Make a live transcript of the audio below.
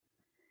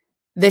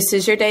This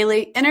is your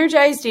daily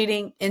Energized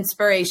Eating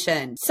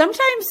inspiration.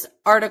 Sometimes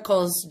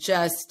articles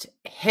just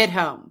hit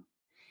home.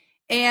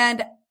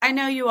 And I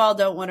know you all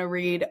don't want to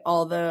read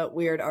all the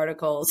weird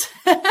articles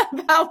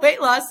about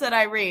weight loss that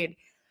I read,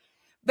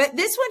 but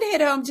this one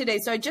hit home today.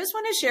 So I just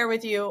want to share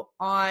with you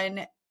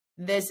on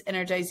this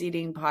Energized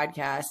Eating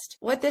podcast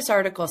what this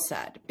article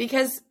said,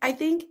 because I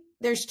think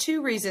there's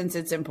two reasons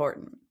it's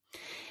important.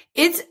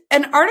 It's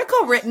an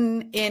article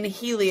written in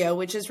Helio,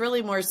 which is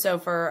really more so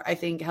for, I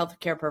think,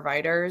 healthcare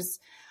providers.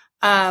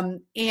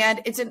 And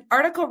it's an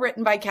article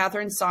written by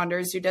Catherine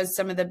Saunders, who does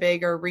some of the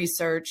bigger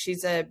research.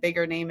 She's a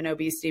bigger name in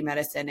obesity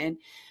medicine. And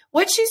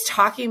what she's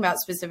talking about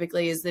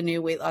specifically is the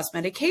new weight loss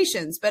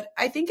medications. But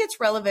I think it's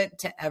relevant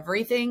to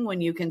everything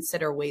when you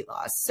consider weight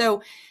loss.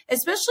 So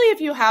especially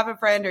if you have a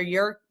friend or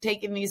you're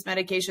taking these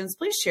medications,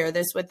 please share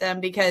this with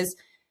them, because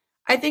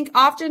I think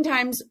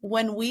oftentimes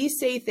when we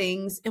say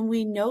things and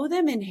we know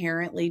them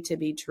inherently to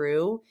be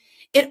true,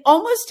 it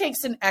almost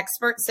takes an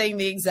expert saying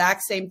the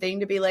exact same thing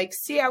to be like,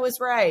 see, I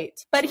was right.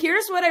 But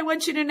here's what I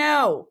want you to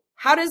know.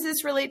 How does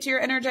this relate to your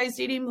energized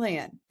eating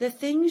plan? The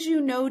things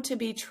you know to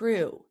be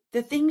true,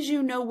 the things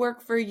you know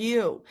work for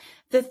you,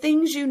 the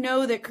things you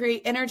know that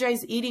create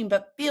energized eating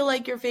but feel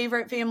like your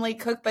favorite family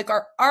cookbook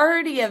are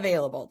already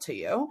available to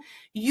you.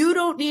 You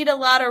don't need a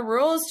lot of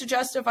rules to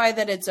justify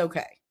that it's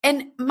okay.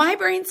 And my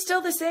brain's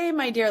still the same,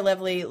 my dear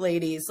lovely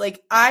ladies.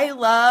 Like, I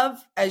love,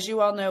 as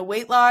you all know,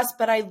 weight loss,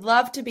 but I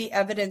love to be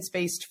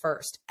evidence-based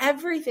first.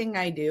 Everything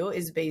I do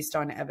is based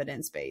on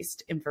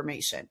evidence-based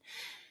information.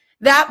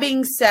 That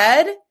being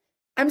said,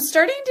 I'm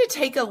starting to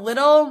take a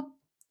little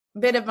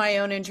bit of my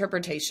own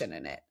interpretation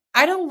in it.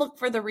 I don't look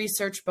for the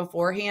research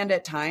beforehand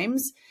at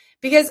times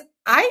because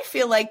I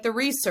feel like the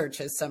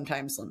research is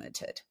sometimes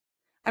limited.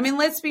 I mean,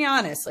 let's be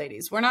honest,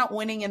 ladies, we're not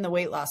winning in the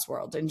weight loss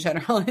world in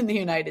general in the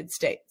United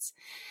States.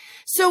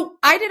 So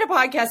I did a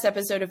podcast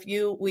episode a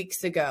few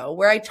weeks ago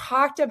where I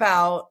talked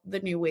about the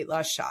new weight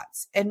loss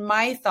shots and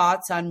my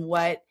thoughts on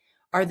what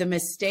are the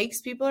mistakes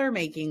people are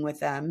making with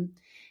them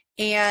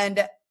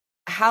and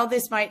how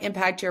this might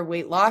impact your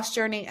weight loss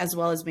journey as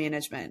well as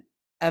management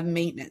of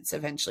maintenance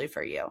eventually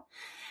for you.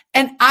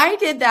 And I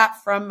did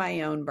that from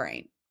my own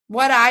brain,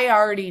 what I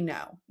already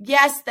know.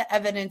 Yes, the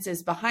evidence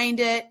is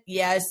behind it.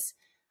 Yes,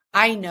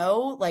 I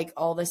know like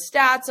all the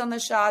stats on the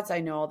shots. I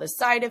know all the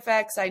side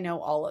effects. I know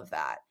all of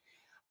that.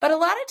 But a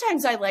lot of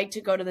times I like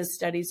to go to the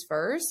studies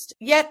first,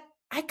 yet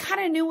I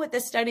kind of knew what the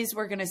studies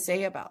were going to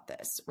say about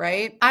this,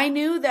 right? I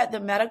knew that the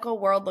medical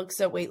world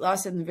looks at weight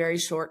loss in the very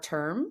short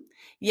term,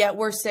 yet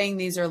we're saying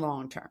these are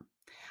long term.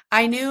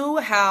 I knew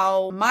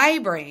how my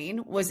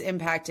brain was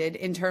impacted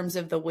in terms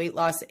of the weight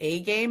loss A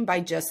game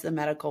by just the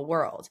medical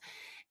world.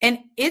 And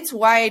it's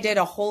why I did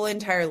a whole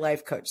entire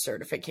life coach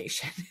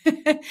certification,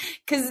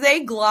 because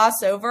they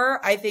gloss over,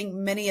 I think,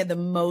 many of the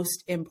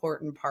most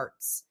important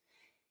parts.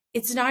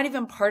 It's not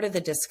even part of the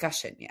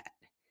discussion yet.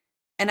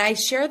 And I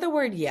share the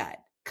word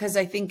yet because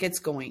I think it's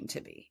going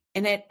to be,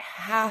 and it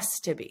has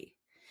to be,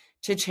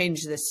 to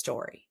change this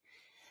story.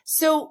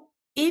 So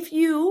if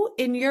you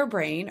in your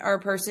brain are a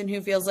person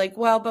who feels like,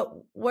 well, but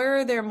where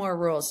are there more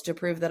rules to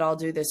prove that I'll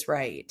do this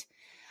right?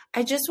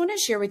 I just want to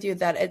share with you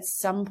that at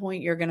some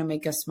point you're going to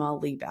make a small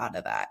leap out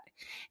of that.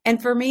 And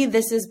for me,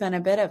 this has been a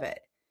bit of it.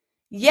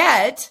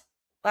 Yet,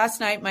 last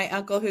night, my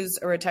uncle, who's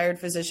a retired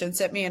physician,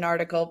 sent me an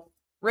article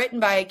written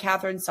by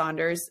Catherine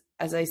Saunders,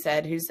 as I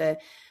said, who's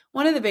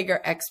one of the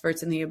bigger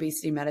experts in the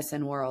obesity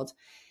medicine world.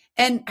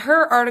 And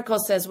her article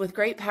says, with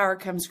great power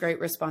comes great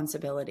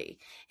responsibility.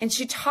 And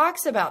she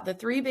talks about the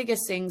three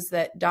biggest things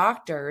that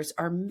doctors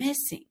are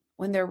missing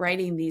when they're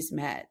writing these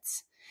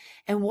meds.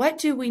 And what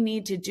do we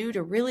need to do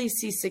to really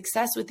see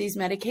success with these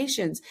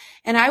medications?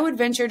 And I would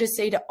venture to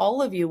say to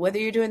all of you, whether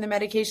you're doing the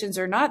medications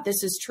or not,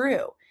 this is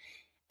true.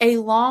 A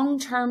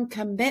long-term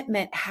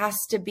commitment has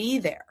to be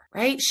there,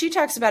 right? She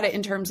talks about it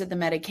in terms of the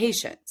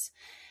medications.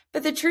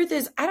 But the truth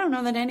is, I don't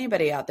know that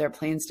anybody out there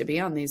plans to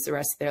be on these the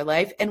rest of their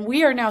life. And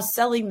we are now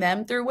selling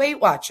them through Weight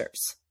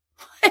Watchers.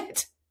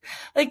 What?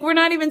 Like, we're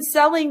not even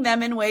selling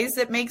them in ways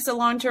that makes a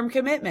long-term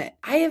commitment.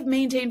 I have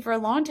maintained for a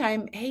long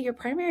time, hey, your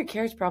primary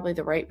care is probably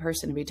the right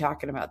person to be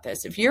talking about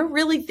this. If you're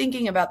really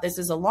thinking about this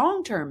as a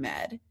long-term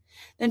med,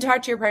 then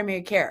talk to your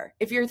primary care.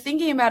 If you're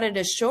thinking about it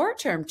as a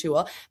short-term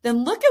tool,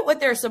 then look at what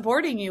they're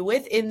supporting you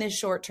with in this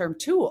short-term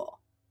tool.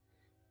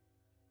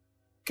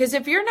 Because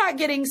if you're not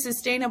getting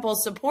sustainable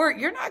support,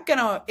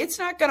 it's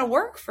not gonna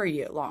work for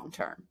you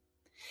long-term.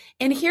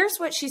 And here's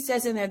what she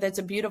says in there that's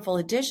a beautiful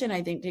addition,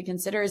 I think, to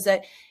consider is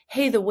that,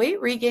 hey, the weight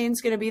regain is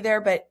going to be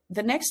there, but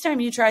the next time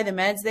you try the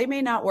meds, they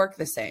may not work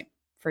the same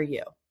for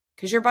you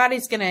because your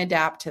body's going to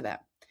adapt to them.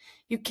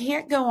 You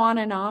can't go on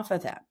and off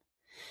of them.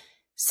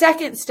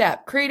 Second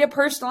step, create a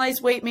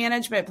personalized weight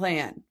management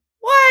plan.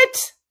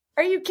 What?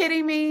 Are you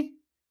kidding me?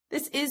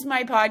 This is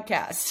my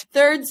podcast.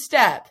 Third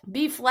step,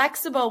 be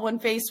flexible when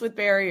faced with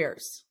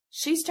barriers.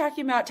 She's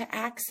talking about to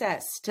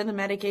access to the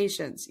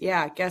medications.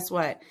 Yeah, guess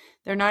what?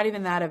 They're not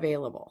even that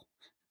available.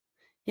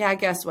 Yeah,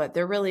 guess what?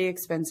 They're really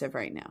expensive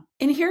right now.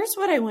 And here's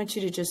what I want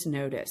you to just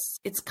notice.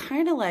 It's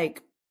kind of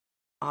like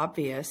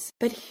obvious.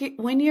 But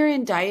when you're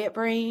in diet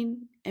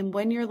brain and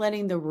when you're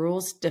letting the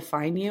rules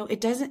define you,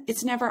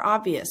 it's never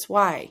obvious.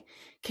 Why?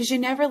 Because you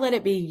never let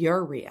it be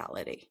your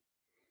reality.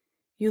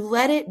 You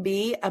let it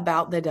be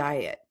about the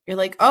diet. You're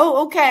like,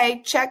 oh,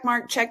 okay, check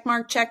mark, check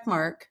mark, check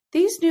mark.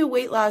 These new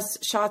weight loss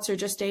shots are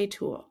just a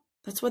tool.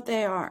 That's what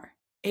they are,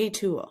 a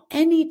tool.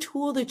 Any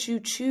tool that you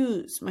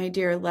choose, my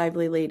dear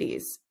lively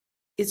ladies,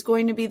 is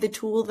going to be the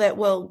tool that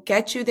will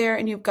get you there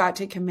and you've got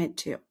to commit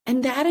to.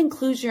 And that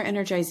includes your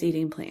energized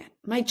eating plan.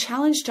 My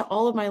challenge to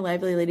all of my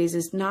lively ladies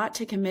is not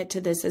to commit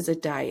to this as a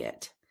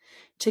diet.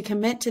 To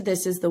commit to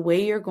this as the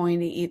way you're going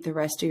to eat the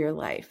rest of your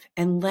life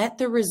and let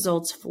the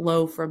results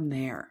flow from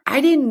there. I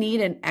didn't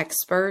need an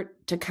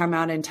expert to come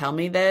out and tell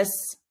me this.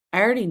 I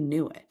already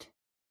knew it.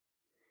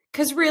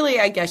 Because really,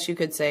 I guess you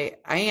could say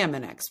I am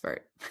an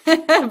expert.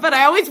 But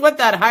I always want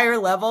that higher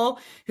level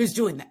who's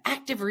doing the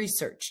active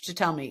research to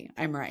tell me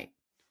I'm right.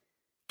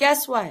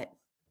 Guess what?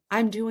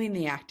 I'm doing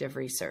the active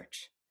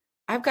research.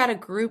 I've got a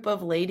group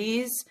of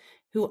ladies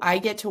who I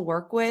get to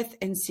work with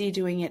and see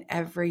doing it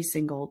every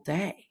single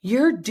day.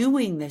 You're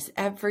doing this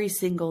every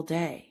single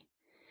day.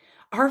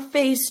 Our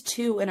phase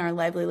 2 in our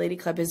Lively Lady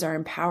Club is our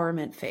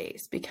empowerment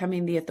phase,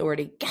 becoming the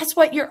authority. Guess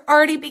what? You're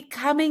already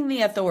becoming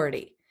the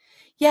authority.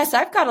 Yes,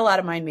 I've got a lot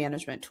of mind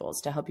management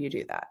tools to help you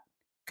do that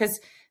because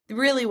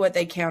really what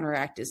they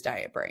counteract is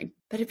diet brain.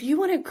 But if you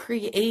want to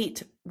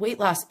create weight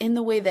loss in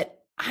the way that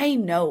I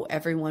know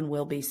everyone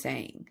will be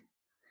saying,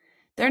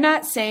 they're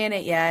not saying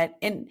it yet.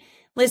 And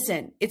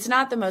listen, it's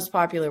not the most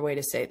popular way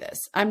to say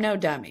this. I'm no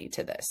dummy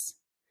to this.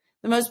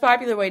 The most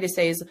popular way to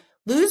say is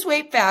lose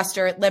weight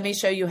faster. Let me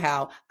show you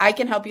how. I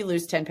can help you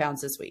lose 10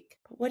 pounds this week.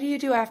 But what do you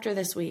do after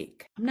this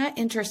week? I'm not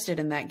interested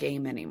in that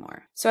game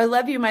anymore. So I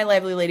love you, my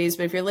lively ladies.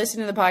 But if you're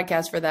listening to the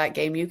podcast for that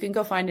game, you can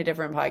go find a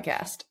different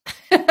podcast.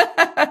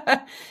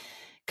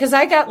 Because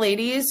I got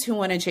ladies who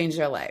want to change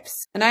their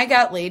lives. And I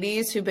got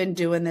ladies who've been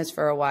doing this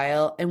for a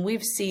while. And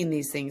we've seen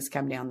these things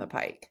come down the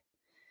pike.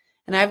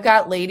 And I've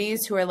got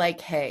ladies who are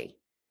like, hey,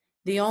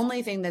 the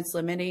only thing that's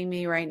limiting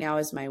me right now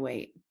is my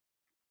weight.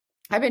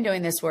 I've been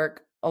doing this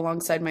work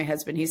alongside my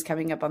husband. He's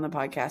coming up on the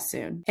podcast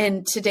soon.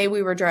 And today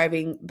we were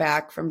driving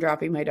back from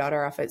dropping my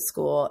daughter off at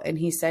school. And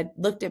he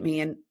looked at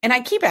me and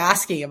I keep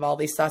asking him all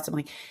these thoughts. I'm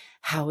like,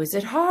 how is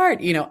it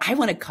hard? I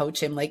want to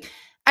coach him.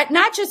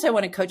 Not just I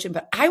want to coach him,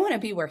 but I want to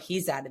be where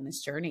he's at in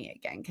this journey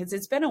again. Cause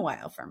it's been a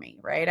while for me,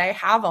 right? I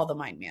have all the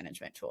mind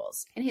management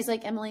tools. And he's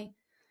like, Emily,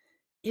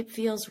 it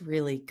feels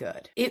really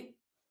good.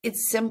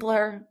 It's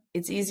simpler.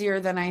 It's easier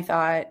than I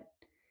thought.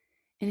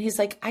 And he's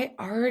like,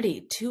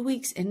 2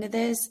 weeks into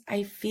this,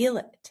 I feel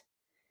it.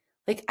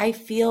 I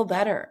feel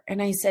better.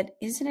 And I said,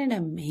 isn't it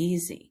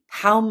amazing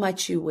how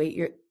much you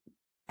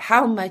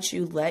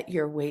let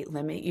your weight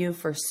limit you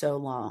for so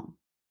long?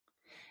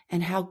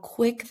 And how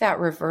quick that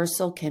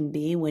reversal can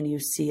be when you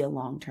see a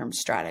long-term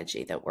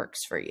strategy that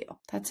works for you.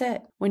 That's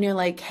it. When you're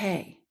like,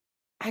 hey,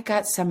 I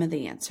got some of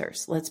the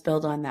answers. Let's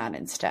build on that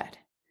instead.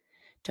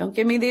 Don't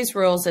give me these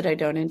rules that I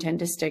don't intend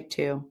to stick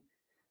to.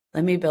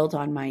 Let me build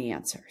on my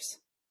answers.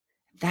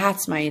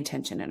 That's my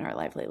intention in our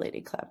Lively Lady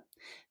Club.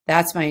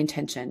 That's my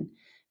intention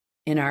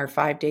in our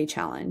 5-day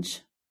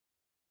challenge.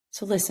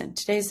 So listen,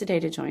 today's the day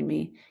to join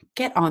me.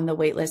 Get on the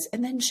wait list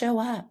and then show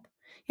up.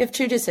 You have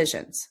 2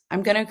 decisions.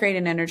 I'm going to create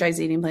an energized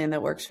eating plan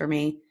that works for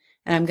me,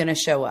 and I'm going to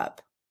show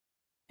up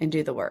and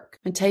do the work.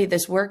 I'm going to tell you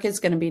this work is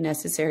going to be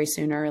necessary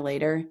sooner or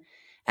later.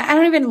 I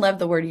don't even love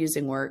the word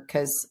using work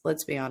because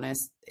let's be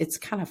honest, it's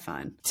kind of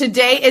fun.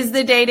 Today is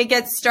the day to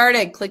get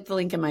started. Click the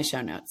link in my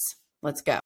show notes. Let's go.